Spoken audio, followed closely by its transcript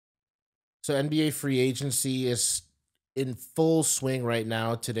So NBA free agency is in full swing right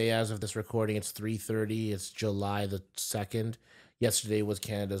now. Today, as of this recording, it's 3:30. It's July the 2nd. Yesterday was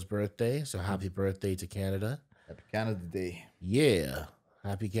Canada's birthday, so happy birthday to Canada. Happy Canada Day. Yeah.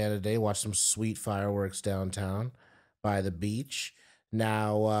 Happy Canada Day. Watch some sweet fireworks downtown by the beach.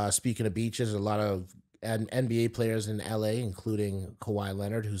 Now, speaking of beaches, a lot of NBA players in LA, including Kawhi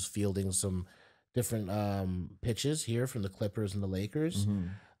Leonard, who's fielding some different pitches here from the Clippers and the Lakers.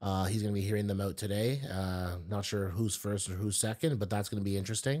 He's going to be hearing them out today. Not sure who's first or who's second, but that's going to be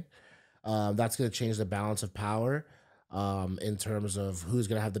interesting. That's going to change the balance of power in terms of who's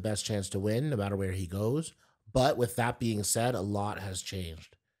going to have the best chance to win, no matter where he goes. But with that being said, a lot has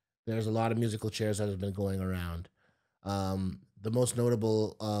changed. There's a lot of musical chairs that have been going around. The most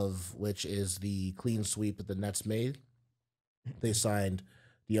notable of which is the clean sweep that the Nets made. They signed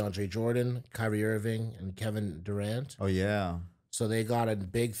DeAndre Jordan, Kyrie Irving, and Kevin Durant. Oh, yeah. So they got a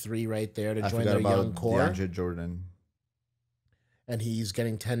big three right there to I join forgot their about young core. DeAndre Jordan. And he's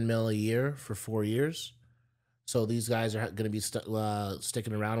getting $10 million a year for 4 years. So these guys are going to be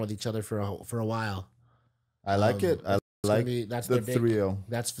sticking around with each other for a while. I like it. I like that's the their big, trio.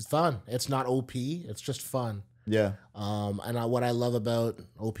 That's fun. It's not OP. It's just fun. Yeah. What I love about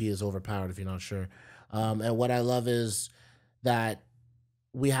OP is overpowered if you're not sure. And what I love is that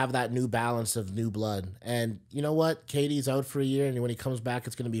we have that new balance of new blood. And you know what? KD's out for a year, and when he comes back,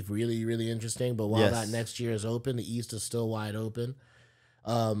 it's going to be really, really interesting. But while that next year is open, the East is still wide open.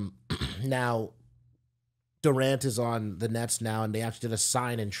 Now, Durant is on the Nets now, and they actually did a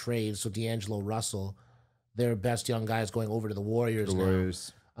sign and trade. So D'Angelo Russell, their best young guy, is going over to the Warriors now.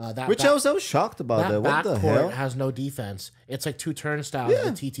 Warriors. I was shocked about that. What the hell? Has no defense. It's like two turnstiles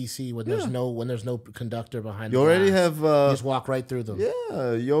at the TTC when there's no conductor behind. You already have you just walk right through them.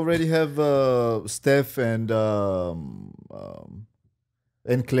 Yeah, you already have Steph and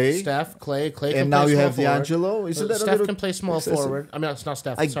Clay. Steph, Clay, and now you have D'Angelo. Isn't that Steph can play small forward? I mean, it's not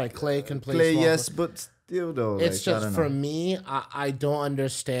Steph. Sorry, Clay can play. Clay, small yes, forward. but still though. It's just for me. I don't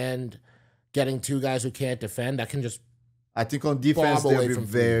understand getting two guys who can't defend. That can just. I think on defense they'll be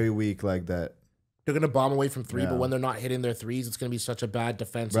very weak like that. They're going to bomb away from three, but when they're not hitting their threes, it's going to be such a bad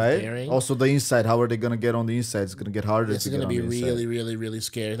defensive pairing. Also, the inside, how are they going to get on the inside? It's going to get harder. It's going to be really, really, really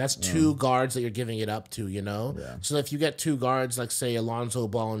scary. That's two guards that you're giving it up to, you know? Yeah. So if you get two guards like, say, Alonzo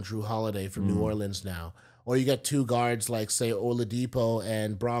Ball and Drew Holiday from New Orleans now, or you get two guards like, say, Oladipo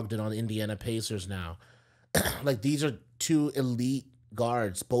and Brogdon on Indiana Pacers now, like these are two elite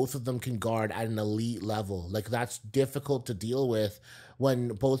guards. Both of them can guard at an elite level. Like that's difficult to deal with when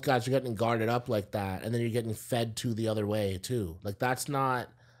both guys are getting guarded up like that, and then you're getting fed to the other way too. Like that's not.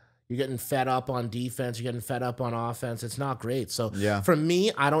 You're getting fed up on defense. You're getting fed up on offense. It's not great. So for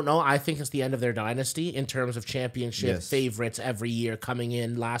me, I don't know. I think it's the end of their dynasty in terms of championship favorites every year coming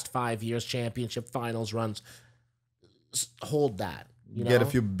in. Last 5 years, championship finals runs. Hold that. You know? Get a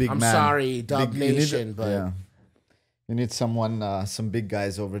few big. I'm sorry, Dub Nation, but. Yeah. You need someone, some big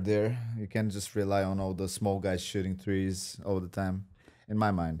guys over there. You can't just rely on all the small guys shooting threes all the time, in my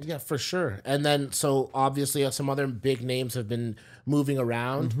mind. Yeah, for sure. And then, so obviously, some other big names have been moving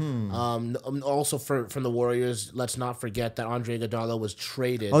around. Also, from the Warriors, let's not forget that Andre Iguodala was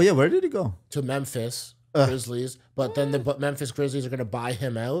traded. Oh yeah, where did he go? To Memphis Grizzlies. But then the Memphis Grizzlies are going to buy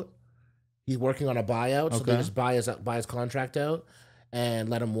him out. He's working on a buyout, so they just buy his contract out and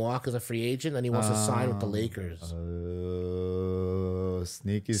let him walk as a free agent. Then he wants to sign with the Lakers.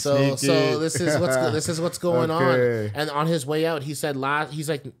 Sneaky. So this is what's going on. And on his way out, he said he's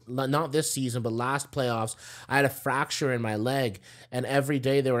like, not this season, but last playoffs, I had a fracture in my leg, and every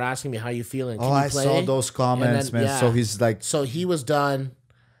day they were asking me, how you feeling? Can you play? I saw those comments, man. So he's like, so he was done,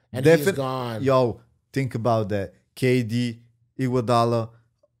 and he's gone. Yo, think about that. KD, Iguodala,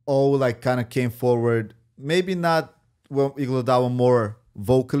 all like kind of came forward. Maybe not. Well, Iguodala more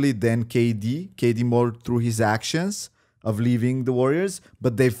vocally than KD. KD more through his actions of leaving the Warriors,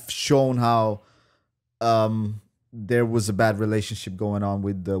 but they've shown how there was a bad relationship going on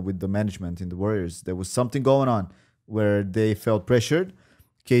with the management in the Warriors. There was something going on where they felt pressured.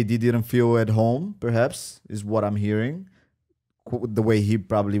 KD didn't feel at home, perhaps, is what I'm hearing. The way he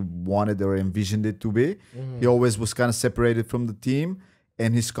probably wanted or envisioned it to be. He always was kind of separated from the team.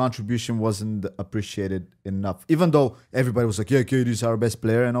 And his contribution wasn't appreciated enough. Even though everybody was like, yeah, KD's our best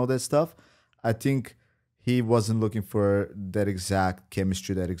player and all that stuff. I think he wasn't looking for that exact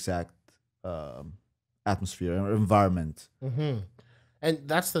chemistry, that exact atmosphere or environment. And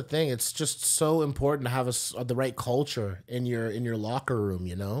that's the thing. It's just so important to have the right culture in your locker room,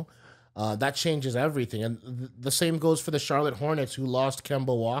 you know? that changes everything. And the same goes for the Charlotte Hornets, who lost Kemba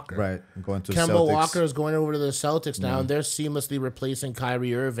Walker. Right, going to Kemba Celtics. Walker is going over to the Celtics now, and they're seamlessly replacing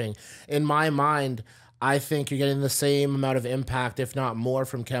Kyrie Irving. In my mind, I think you're getting the same amount of impact, if not more,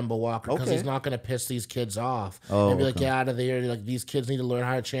 from Kemba Walker, because he's not going to piss these kids off and be like, get out of there. Like, these kids need to learn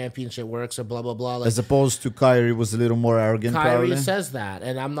how a championship works or blah, blah, blah. Like, As opposed to Kyrie was a little more arrogant, Kyrie probably. says that,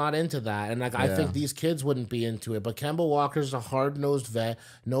 and I'm not into that. And like, I think these kids wouldn't be into it. But Kemba Walker's a hard-nosed vet,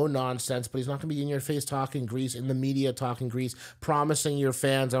 no nonsense, but he's not going to be in your face talking grease, in the media talking grease, promising your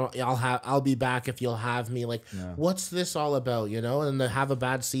fans, I'll be back if you'll have me. Like, what's this all about, you know? And they have a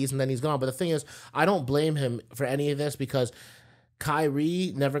bad season, then he's gone. But the thing is, I don't blame him for any of this, because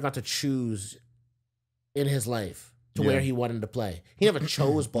Kyrie never got to choose in his life to where he wanted to play. He never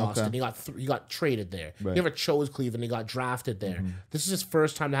chose Boston. He got traded there. He never chose Cleveland. He got drafted there. This is his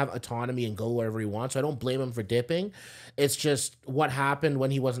first time to have autonomy and go wherever he wants. So I don't blame him for dipping. It's just what happened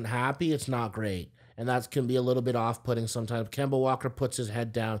when he wasn't happy. It's not great. And that can be a little bit off-putting sometimes. Kemba Walker puts his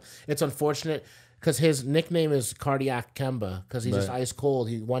head down. It's unfortunate, because his nickname is Cardiac Kemba, because he's just ice cold.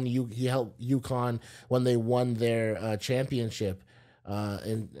 He helped UConn when they won their championship,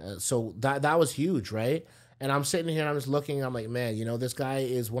 so that was huge, right? And I'm sitting here and I'm just looking. I'm like, man, you know, this guy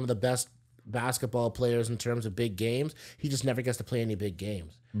is one of the best basketball players in terms of big games. He just never gets to play any big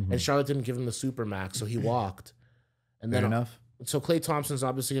games. And Charlotte didn't give him the supermax, so he walked. And then Fair enough. So Klay Thompson's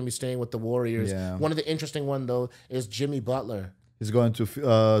obviously gonna be staying with the Warriors. Yeah. One of the interesting one though is Jimmy Butler. He's going to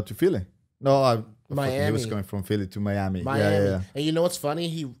Philly. No, Miami. He was going from Philly to Miami. Miami. Yeah. And you know what's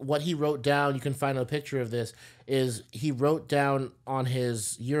funny? What he wrote down, you can find a picture of this, is he wrote down on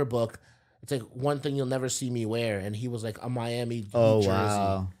his yearbook, it's like, one thing you'll never see me wear. And he was like a Miami jersey.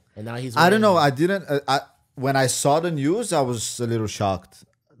 Wow. And now he's I don't know. wearing- I didn't. When I saw the news, I was a little shocked.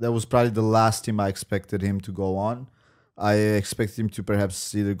 That was probably the last team I expected him to go on. I expected him to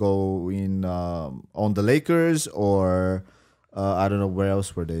perhaps either go in on the Lakers or I don't know where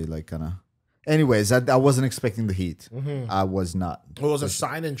else were they, like, kind of. Anyways, I wasn't expecting the Heat. I was not. It was a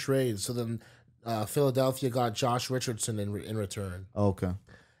sign and trade. So then Philadelphia got Josh Richardson in return. Okay.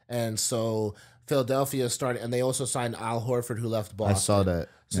 And so Philadelphia started, and they also signed Al Horford, who left Boston. I saw that.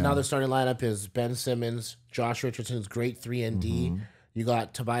 So now their starting lineup is Ben Simmons, Josh Richardson, who's great 3 and D. You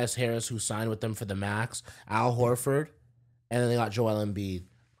got Tobias Harris, who signed with them for the max, Al Horford, and then they got Joel Embiid.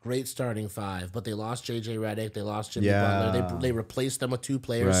 Great starting 5, but they lost JJ Redick, they lost Jimmy Butler. They replaced them with 2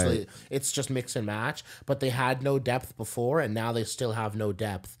 players. Right. So it's just mix and match. But they had no depth before, and now they still have no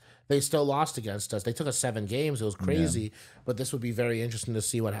depth. They still lost against us. They took us 7 games. It was crazy. But this would be very interesting to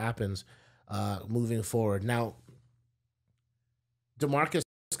see what happens moving forward. Now, DeMarcus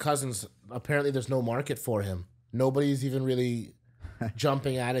Cousins, apparently there's no market for him. Nobody's even really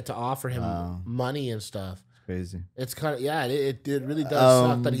jumping at it to offer him money and stuff. Crazy. It's kind of, it really does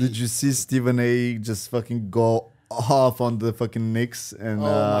suck that he... Did you see Stephen A just fucking go off on the fucking Knicks? And oh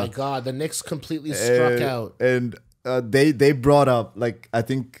my God, the Knicks completely struck out. And they brought up, like, I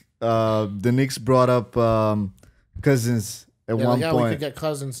think the Knicks brought up Cousins at one we point. could get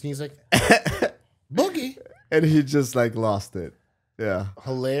Cousins. And he's like, Boogie. And he just, like, lost it. Yeah.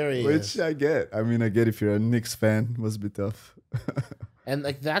 Hilarious. Which I get. I mean, I get if you're a Knicks fan. It must be tough. And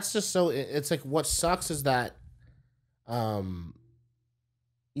like, that's just so, it's like, what sucks is that,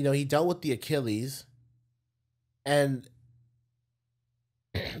 you know, he dealt with the Achilles and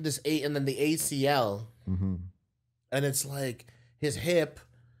and then the ACL, and it's like his hip,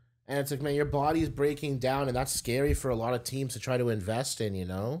 and it's like, man, your body's breaking down, and that's scary for a lot of teams to try to invest in, you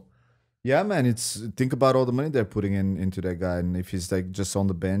know? Yeah, man. Think about all the money they're putting into that guy, and if he's like just on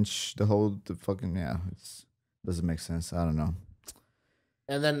the bench it doesn't make sense. I don't know.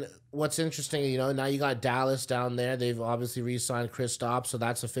 And then what's interesting, you know, now you got Dallas down there. They've obviously re-signed Kristaps, so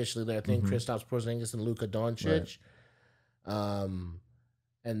that's officially their thing. Kristaps, Porzingis, and Luka Doncic. Right.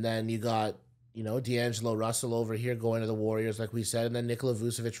 And then you got, you know, D'Angelo Russell over here going to the Warriors, like we said, and then Nikola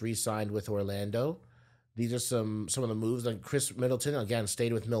Vucevic re-signed with Orlando. These are some of the moves. Like Chris Middleton, again,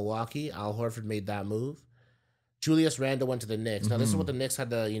 stayed with Milwaukee. Al Horford made that move. Julius Randle went to the Knicks. Now, this is what the Knicks had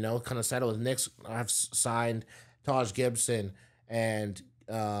to, you know, kind of settle. The Knicks have signed Taj Gibson and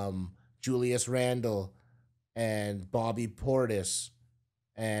Julius Randle and Bobby Portis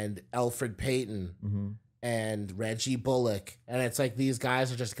and Elfrid Payton and Reggie Bullock. And it's like, these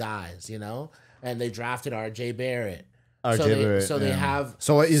guys are just guys, you know? And they drafted RJ Barrett. They have...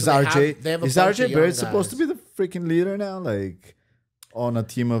 So is RJ Barrett supposed to be be the freaking leader now? Like, on a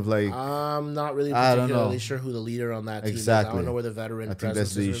team of like... I'm not really particularly sure who the leader on that team is. I don't know where the veteran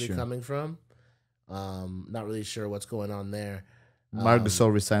presence is really coming from. Not really sure what's going on there. Marc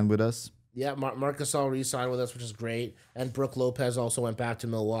Gasol resigned with us. Yeah, Marc Gasol re-signed with us, which is great. And Brooke Lopez also went back to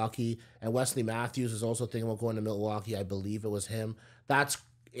Milwaukee. And Wesley Matthews is also thinking about going to Milwaukee. I believe it was him.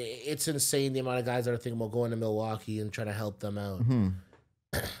 It's insane the amount of guys that are thinking about going to Milwaukee and trying to help them out. Hmm.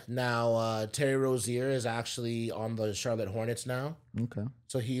 Now, Terry Rozier is actually on the Charlotte Hornets now. Okay.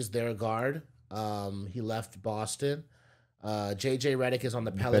 So he's their guard. He left Boston. J.J. Redick is on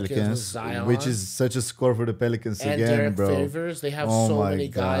the Pelicans with Zion. Which is such a score for the Pelicans and again, Derek bro. Favors. They have Oh so my many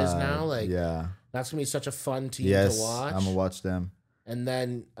guys now. God. Yeah. That's going to be such a fun team Yes, to watch. I'm going to watch them. And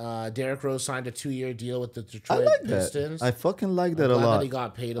then Derrick Rose signed a 2-year deal with the I Detroit like Pistons. that. I fucking like that I'm a glad lot. that he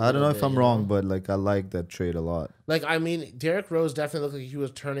got paid I don't know little if I'm bit, wrong, know? but like I like that trade a lot. Like, I mean, Derrick Rose definitely looked like he was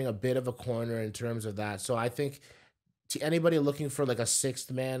turning a bit of a corner in terms of that. So I think to anybody looking for like a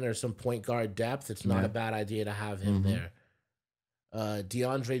sixth man or some point guard depth, it's not a bad idea to have him there.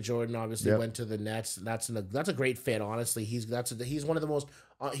 DeAndre Jordan obviously went to the Nets. That's a great fit. Honestly, he's one of the most.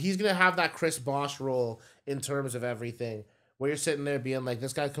 He's gonna have that Chris Bosh role in terms of everything, where you're sitting there being like,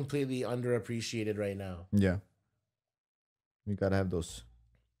 this guy's completely underappreciated right now. Yeah, you gotta have those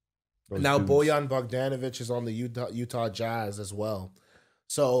now dudes. Bojan Bogdanovic is on the Utah Jazz as well.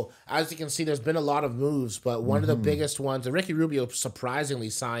 So as you can see, there's been a lot of moves, but one of the biggest ones, Ricky Rubio surprisingly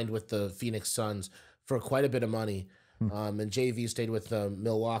signed with the Phoenix Suns for quite a bit of money. And JV stayed with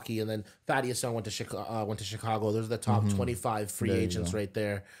Milwaukee, and then Thaddeus Young went to Chicago. Those are the top 25 free agents right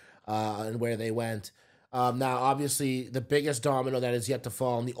there, and where they went. Now, obviously, the biggest domino that is yet to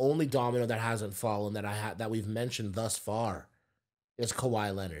fall, and the only domino that hasn't fallen that we've mentioned thus far, is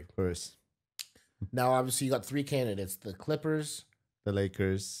Kawhi Leonard. Of course. Now, obviously, you got three candidates: the Clippers, The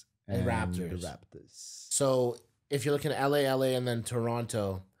Lakers, and Raptors. So, if you're looking at LA, and then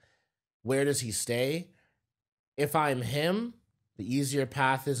Toronto, where does he stay? If I'm him, the easier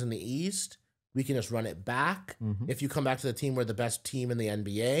path is in the East. We can just run it back. If you come back to the team, we're the best team in the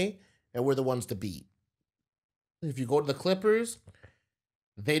NBA, and we're the ones to beat. If you go to the Clippers,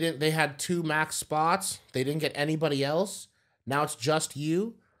 they had 2 max spots. They didn't get anybody else. Now it's just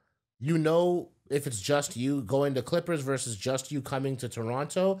you. You know, if it's just you going to Clippers versus just you coming to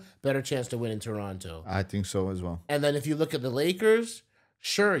Toronto, better chance to win in Toronto. I think so as well. And then if you look at the Lakers,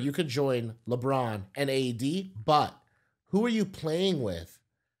 sure, you could join LeBron and AD, but who are you playing with?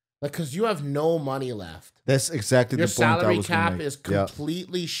 Like, because you have no money left. That's exactly Your the point I salary was gonna cap make. is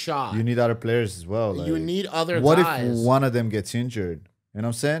completely shot. You need other players as well. You like, need other what guys. if one of them gets injured? You know what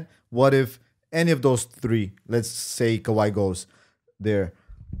I'm saying? What if any of those three, let's say Kawhi goes there,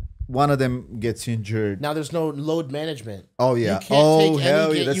 one of them gets injured? Now there's no load management. Oh, yeah. You can't take any hell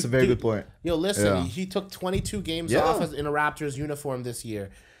yeah. game- That's a very good point. Yo, listen, Yeah. he took 22 games Yeah. off in a Raptors uniform this year.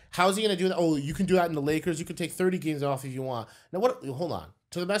 How's he going to do that? Oh, you can do that in the Lakers. You can take 30 games off if you want. Now, what? Hold on.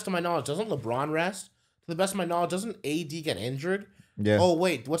 To the best of my knowledge, doesn't LeBron rest? To the best of my knowledge, doesn't AD get injured? Yeah. Oh,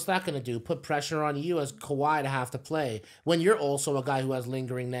 wait, what's that going to do? Put pressure on you as Kawhi to have to play when you're also a guy who has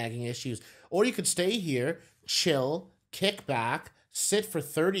lingering, nagging issues. Or you could stay here, chill, kick back, sit for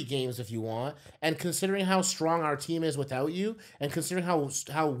 30 games if you want. And considering how strong our team is without you, and considering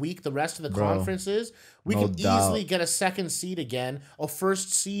how weak the rest of the conference is, we no can doubt. easily get a second seed again, a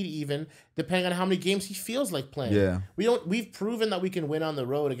first seed even, depending on how many games he feels like playing. Yeah. We've proven that we can win on the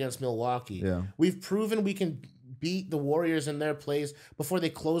road against Milwaukee. Yeah. We've proven we can beat the Warriors in their place before they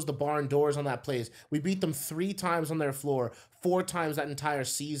closed the barn doors on that place. We beat them 3 times on their floor, 4 times that entire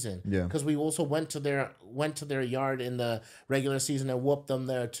season. Yeah. Because we also went to their yard in the regular season and whooped them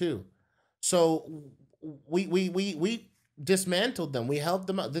there too. So we dismantled them. We helped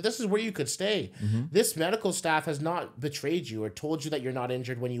them out. This is where you could stay. This medical staff has not betrayed you or told you that you're not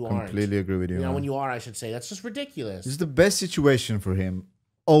injured when you aren't. Completely agree with you. You know, man. when you are, I should say. That's just ridiculous. It's the best situation for him.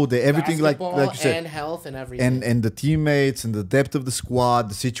 Oh, everything like you said, and health and everything. and the teammates and the depth of the squad,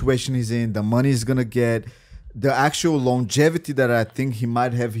 the situation he's in, the money he's gonna get, the actual longevity that I think he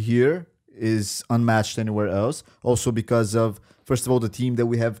might have here is unmatched anywhere else. Also because of, first of all, the team that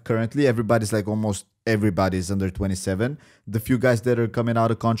we have currently, almost everybody's under 27. The few guys that are coming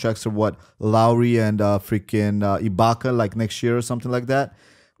out of contracts are Lowry and Ibaka, like next year or something like that.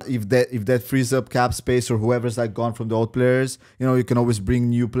 If that frees up cap space or whoever's like gone from the old players, you can always bring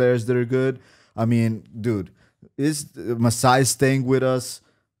new players that are good. I mean, dude, is Masai staying with us?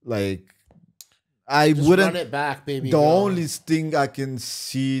 Like, I Just wouldn't. run it back, baby. The girl. only thing I can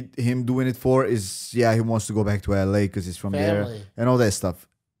see him doing it for is, he wants to go back to LA because he's from there Family. and all that stuff.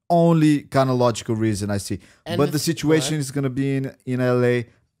 Only kind of logical reason I see. And But the situation is gonna be in LA.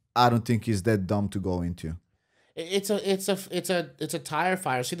 I don't think he's that dumb to go into. It's a tire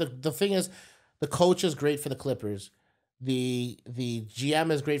fire. See, the thing is, the coach is great for the Clippers. The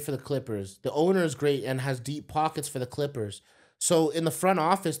GM is great for the Clippers. The owner is great and has deep pockets for the Clippers. So in the front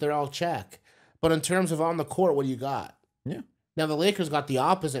office, they're all check. But in terms of on the court, what do you got? Yeah. Now the Lakers got the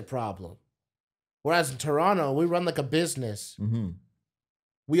opposite problem. Whereas in Toronto, we run like a business. Mm-hmm.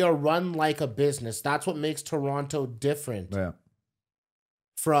 We are run like a business. That's what makes Toronto different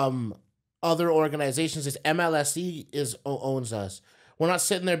from other organizations. Is MLSE owns us. We're not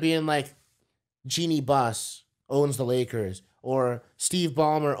sitting there being like Jeannie Buss owns the Lakers or Steve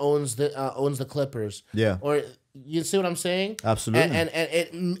Ballmer owns the Clippers. Yeah. Or you see what I'm saying? Absolutely. And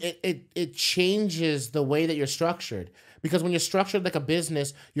it changes the way that you're structured. Because when you're structured like a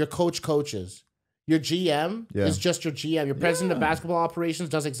business, your coach coaches. Your GM is just your GM. Your president of basketball operations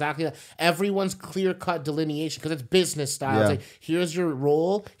does exactly that. Everyone's clear-cut delineation because it's business style. Yeah. It's like, here's your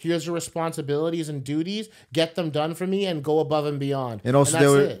role, here's your responsibilities and duties, get them done for me and go above and beyond. And also and they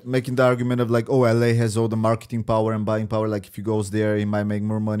were making the argument of like, oh, LA has all the marketing power and buying power. Like if he goes there, he might make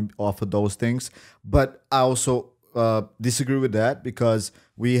more money off of those things. But I also disagree with that because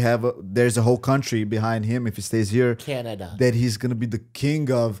there's a whole country behind him if he stays here. Canada. That he's going to be the king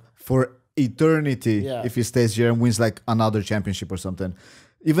of for eternity if he stays here and wins like another championship or something.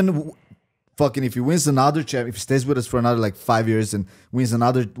 Even fucking if he wins another if he stays with us for another like 5 years and wins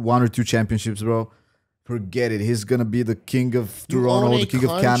another 1 or 2 championships, bro, forget it. He's gonna be the king of Toronto, the king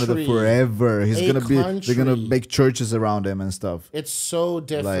of Canada forever. They're gonna make churches around him and stuff. It's so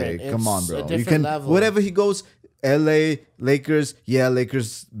different. Like, come on, bro. You can level. Wherever he goes, LA, Lakers,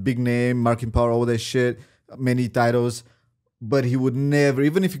 Lakers, big name, marketing power, all that shit, many titles. But he would never,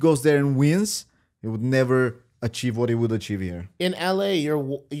 even if he goes there and wins, he would never achieve what he would achieve here. In LA,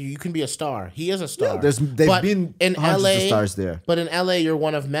 you can be a star. He is a star. Yeah, they've been in hundreds LA, of stars there. But in LA, you're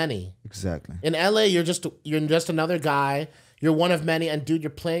one of many. Exactly. In LA, you're just another guy. You're one of many. And dude,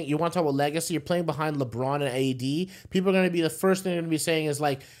 you want to talk about legacy? You're playing behind LeBron and AD. People are going to be, the first thing they're going to be saying is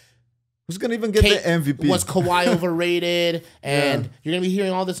like, who's going to even get the MVP? Was Kawhi overrated? And you're going to be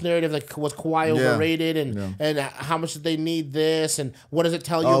hearing all this narrative like, was Kawhi overrated? And how much did they need this? And what does it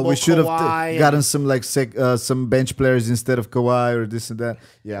tell you about Kawhi? We should have gotten some like some bench players instead of Kawhi or this and that.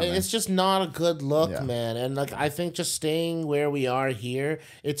 Yeah, it's just not a good look, man. And like I think just staying where we are here,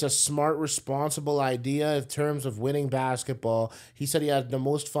 it's a smart, responsible idea in terms of winning basketball. He said he had the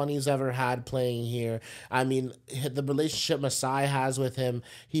most fun he's ever had playing here. I mean, the relationship Masai has with him,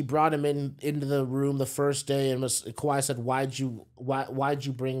 he brought him into the room the first day, and Kawhi said, "Why'd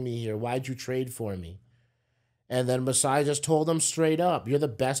you bring me here? Why'd you trade for me?" And then Masai just told him straight up, "You're the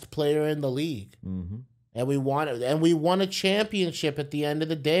best player in the league, and we won a championship at the end of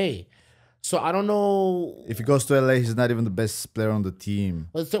the day." So I don't know if he goes to LA, he's not even the best player on the team.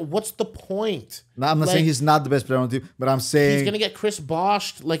 What's the point? No, I'm not saying he's not the best player on the team, but I'm saying he's gonna get Chris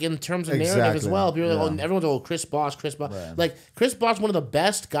Bosh, like in terms of narrative as well. People are like, everyone's Chris Bosh. Right. Like Chris Bosh, one of the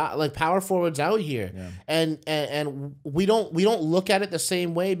best power forwards out here, and we don't look at it the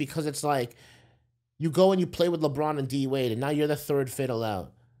same way because it's like you go and you play with LeBron and D Wade, and now you're the third fiddle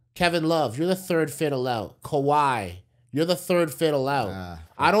out. Kevin Love, you're the third fiddle out. Kawhi, you're the third fiddle out.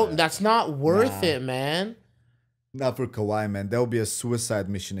 That's not worth it, man. Not for Kawhi, man. That would be a suicide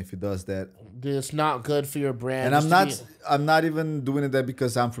mission if he does that. Dude, it's not good for your brand. And I'm not even doing it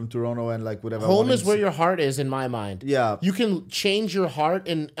because I'm from Toronto and like whatever. Home is where your heart is, in my mind. Yeah. You can change your heart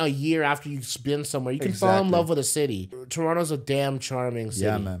in a year after you've been somewhere. You can fall in love with a city. Toronto's a damn charming city.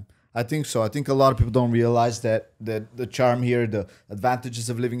 Yeah, man. I think so. I think a lot of people don't realize that the charm here, the advantages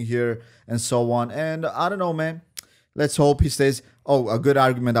of living here, and so on. And I don't know, man. Let's hope he stays. Oh, a good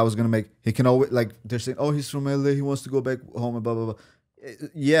argument I was gonna make. He can always, like, they're saying, oh, he's from LA, he wants to go back home and blah blah blah.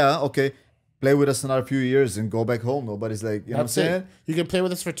 Yeah, okay. Play with us another few years and go back home. Nobody's like, you know what I'm saying? You can play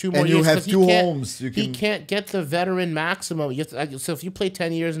with us for 2 more years. And you have 2 homes. He can't get the veteran maximum. So if you play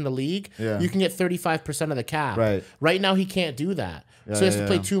 10 years in the league, you can get 35% of the cap. Right now, he can't do that. So he has to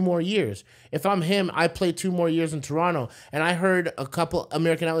play 2 more years. If I'm him, I play 2 more years in Toronto. And I heard a couple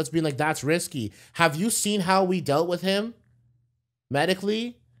American outlets being like, that's risky. Have you seen how we dealt with him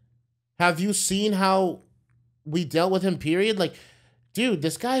medically? Have you seen how we dealt with him, period? Like, dude,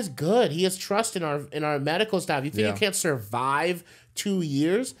 this guy's good. He has trust in our medical staff. You think you can't survive 2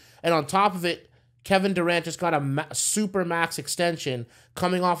 years? And on top of it, Kevin Durant just got a super max extension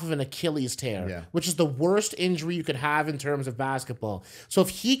coming off of an Achilles tear, which is the worst injury you could have in terms of basketball. So if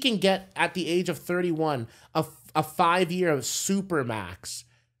he can get, at the age of 31, a 5-year super max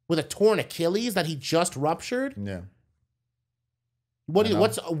with a torn Achilles that he just ruptured,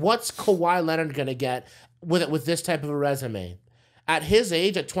 what's Kawhi Leonard gonna get with this type of a resume? At his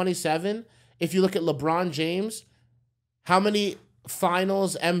age, at 27, if you look at LeBron James, how many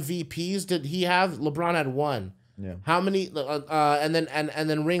finals MVPs did he have? LeBron had 1. Yeah. How many? And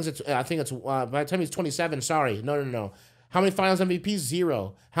then rings. I think it's by the time he's 27. Sorry, no. How many Finals MVPs?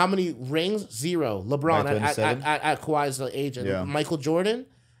 0. How many rings? 0. LeBron By 27? at Kawhi's age, and Yeah. Michael Jordan,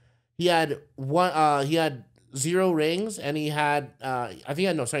 he had one. He had 0 rings, and he had he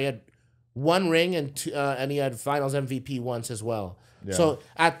had 1 ring and he had Finals MVP once as well. Yeah. So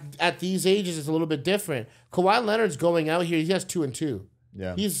at these ages, it's a little bit different. Kawhi Leonard's going out here. He has 2 and 2.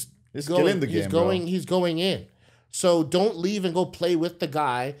 Yeah. He's killing the game, bro. He's going in. So don't leave and go play with the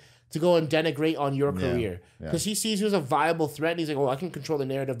guy to go and denigrate on your career. Because he sees you as a viable threat, and he's like, oh, I can control the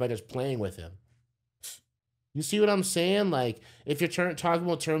narrative by just playing with him. You see what I'm saying? Like, if you're talking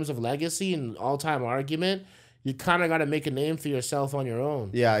about terms of legacy and all-time argument, you kind of got to make a name for yourself on your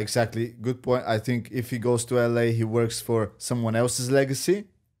own. Yeah, exactly. Good point. I think if he goes to LA, he works for someone else's legacy.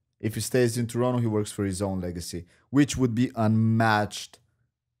 If he stays in Toronto, he works for his own legacy, which would be unmatched.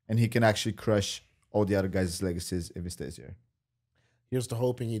 And he can actually crush all the other guys' legacies if he stays here. Here's to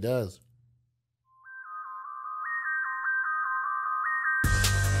hoping he does.